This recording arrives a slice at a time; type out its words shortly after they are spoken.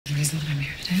reason that I'm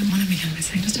here today. I want to begin by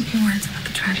saying just a few words about the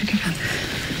tragic event.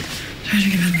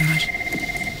 Tragic event we watched.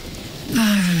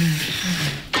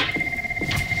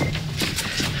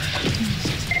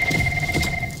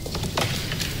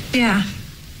 Yeah.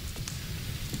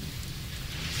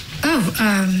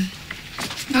 Oh,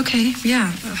 okay,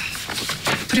 yeah.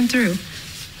 Put him through.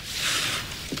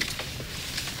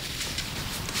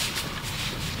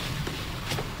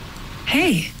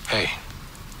 Hey. Hey.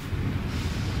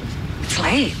 It's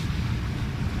late.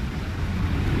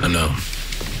 I know.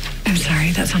 I'm sorry,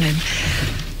 that sounded...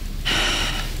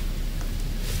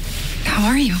 How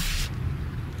are you?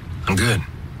 I'm good.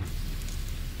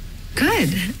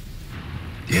 Good.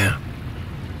 Yeah.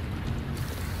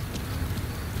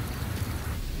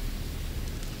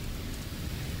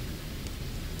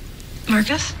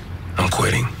 Marcus? I'm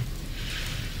quitting.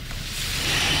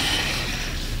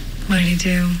 What did he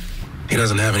do? He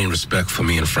doesn't have any respect for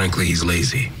me, and frankly, he's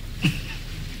lazy.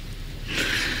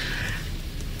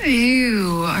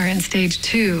 You are in stage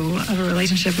 2 of a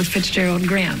relationship with Fitzgerald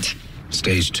Grant.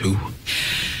 Stage 2?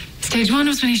 Stage 1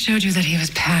 was when he showed you that he was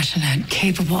passionate,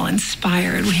 capable,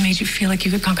 inspired, when he made you feel like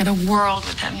you could conquer the world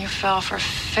with him. You fell for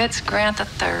Fitz Grant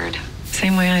III.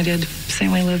 Same way I did.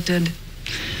 Same way Liv did.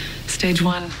 Stage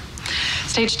 1.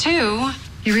 Stage 2,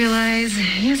 you realize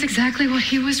he is exactly what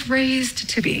he was raised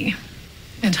to be.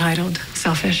 Entitled,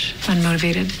 selfish,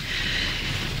 unmotivated.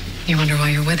 You wonder why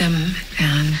you're with him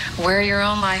and where your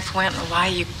own life went and why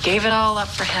you gave it all up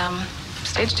for him.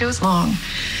 Stage 2 is long,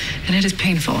 and it is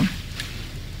painful.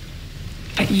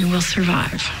 But you will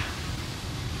survive.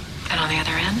 And on the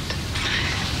other end,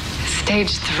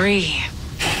 stage 3.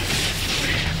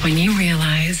 When you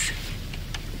realize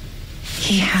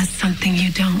he has something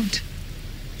you don't.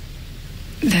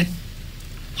 That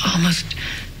almost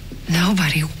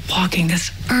nobody walking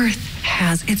this earth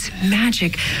has. It's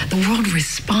magic. The world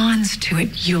responds to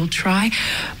it. You'll try,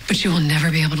 but you will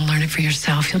never be able to learn it for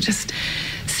yourself. You'll just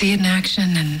see it in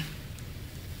action and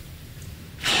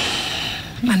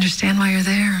understand why you're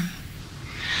there.